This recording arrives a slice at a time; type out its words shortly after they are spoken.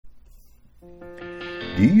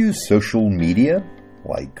Do you use social media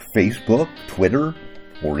like Facebook, Twitter,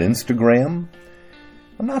 or Instagram?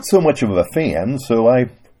 I'm not so much of a fan, so I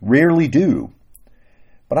rarely do.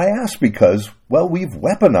 But I ask because, well, we've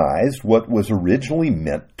weaponized what was originally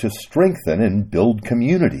meant to strengthen and build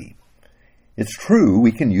community. It's true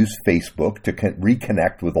we can use Facebook to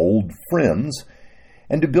reconnect with old friends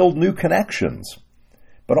and to build new connections.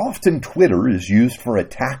 But often Twitter is used for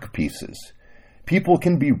attack pieces. People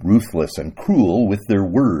can be ruthless and cruel with their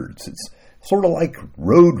words. It's sort of like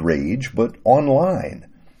road rage, but online.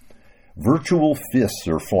 Virtual fists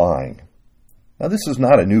are flying. Now, this is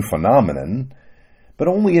not a new phenomenon, but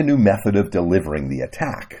only a new method of delivering the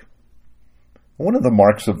attack. One of the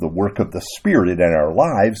marks of the work of the Spirit in our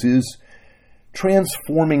lives is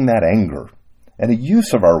transforming that anger and a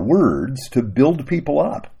use of our words to build people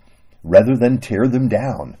up rather than tear them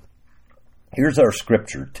down. Here's our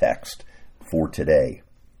scripture text for today.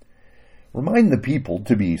 Remind the people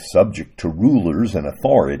to be subject to rulers and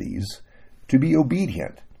authorities, to be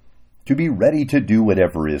obedient, to be ready to do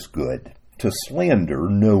whatever is good, to slander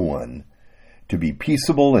no one, to be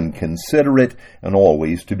peaceable and considerate, and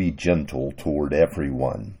always to be gentle toward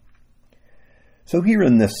everyone. So here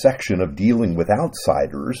in this section of dealing with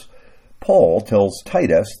outsiders, Paul tells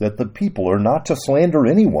Titus that the people are not to slander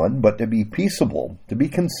anyone, but to be peaceable, to be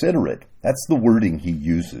considerate. That's the wording he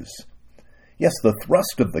uses. Yes, the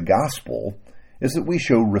thrust of the gospel is that we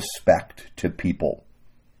show respect to people.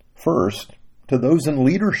 First, to those in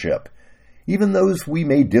leadership, even those we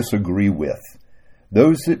may disagree with,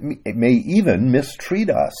 those that may even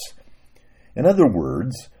mistreat us. In other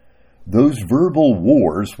words, those verbal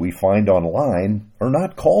wars we find online are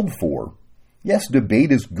not called for. Yes,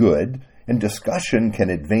 debate is good, and discussion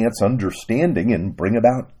can advance understanding and bring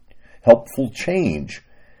about helpful change,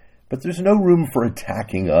 but there's no room for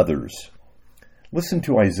attacking others. Listen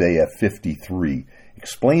to Isaiah 53,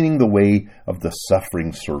 explaining the way of the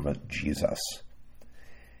suffering servant Jesus.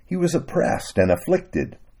 He was oppressed and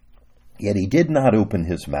afflicted, yet he did not open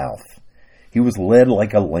his mouth. He was led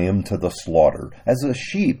like a lamb to the slaughter, as a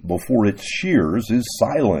sheep before its shears is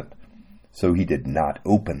silent, so he did not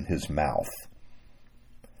open his mouth.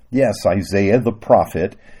 Yes, Isaiah the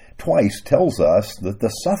prophet twice tells us that the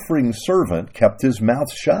suffering servant kept his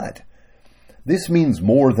mouth shut. This means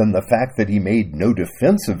more than the fact that he made no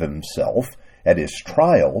defense of himself at his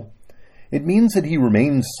trial. It means that he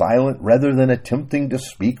remained silent rather than attempting to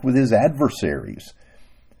speak with his adversaries.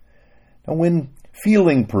 Now, when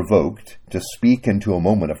feeling provoked to speak into a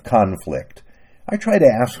moment of conflict, I try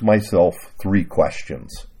to ask myself 3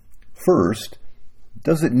 questions. First,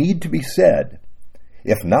 does it need to be said?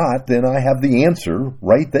 If not, then I have the answer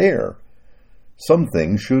right there. Some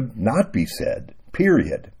things should not be said,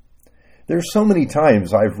 period. There's so many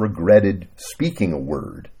times I've regretted speaking a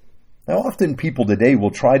word. Now, often people today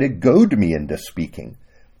will try to goad me into speaking.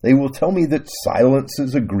 They will tell me that silence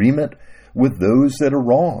is agreement with those that are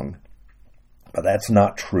wrong. But that's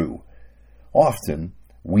not true. Often,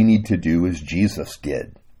 we need to do as Jesus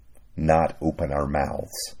did, not open our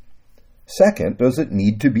mouths. Second, does it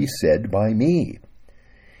need to be said by me?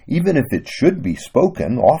 Even if it should be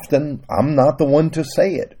spoken, often I'm not the one to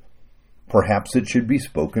say it. Perhaps it should be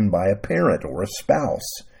spoken by a parent or a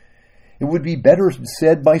spouse. It would be better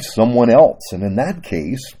said by someone else, and in that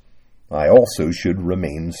case, I also should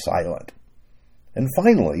remain silent. And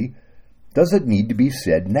finally, does it need to be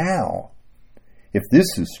said now? If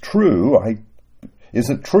this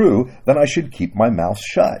isn't true, then I should keep my mouth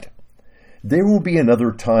shut. There will be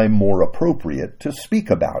another time more appropriate to speak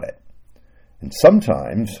about it. And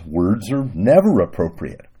sometimes words are never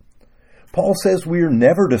appropriate. Paul says we are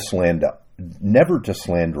never to slander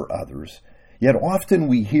others, yet often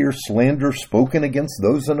we hear slander spoken against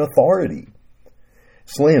those in authority.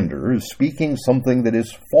 Slander is speaking something that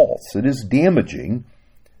is false. It is damaging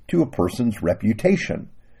to a person's reputation.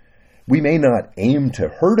 We may not aim to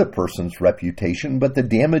hurt a person's reputation, but the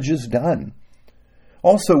damage is done.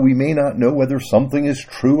 Also, we may not know whether something is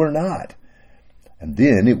true or not, and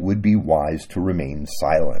then it would be wise to remain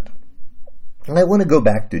silent. And I want to go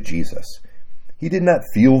back to Jesus. He did not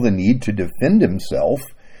feel the need to defend himself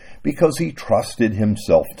because he trusted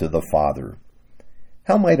himself to the Father.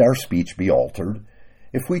 How might our speech be altered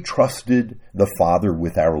if we trusted the Father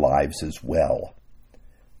with our lives as well?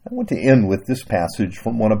 I want to end with this passage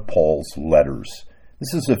from one of Paul's letters.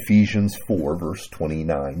 This is Ephesians 4, verse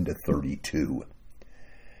 29 to 32.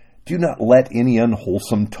 Do not let any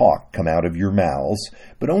unwholesome talk come out of your mouths,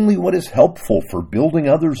 but only what is helpful for building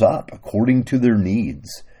others up according to their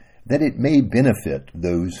needs, that it may benefit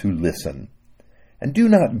those who listen. And do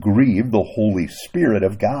not grieve the Holy Spirit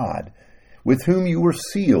of God, with whom you were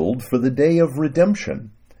sealed for the day of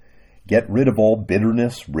redemption. Get rid of all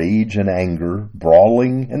bitterness, rage, and anger,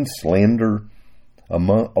 brawling and slander,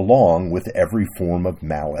 along with every form of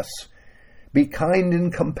malice. Be kind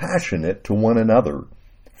and compassionate to one another,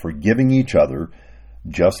 forgiving each other,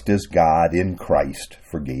 just as God in Christ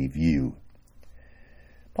forgave you.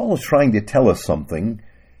 Paul is trying to tell us something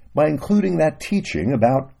by including that teaching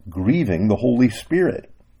about grieving the Holy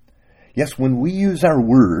Spirit. Yes, when we use our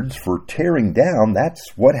words for tearing down,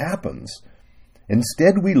 that's what happens.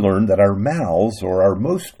 Instead, we learn that our mouths are our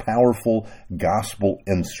most powerful gospel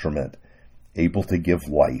instrument, able to give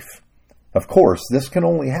life. Of course, this can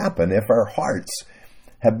only happen if our hearts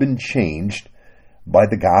have been changed by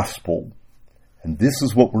the gospel. And this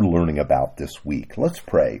is what we're learning about this week. Let's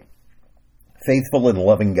pray. Faithful and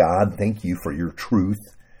loving God, thank you for your truth,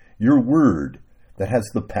 your word that has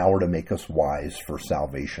the power to make us wise for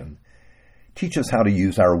salvation. Teach us how to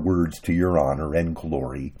use our words to your honor and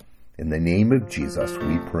glory. In the name of Jesus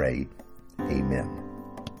we pray. Amen.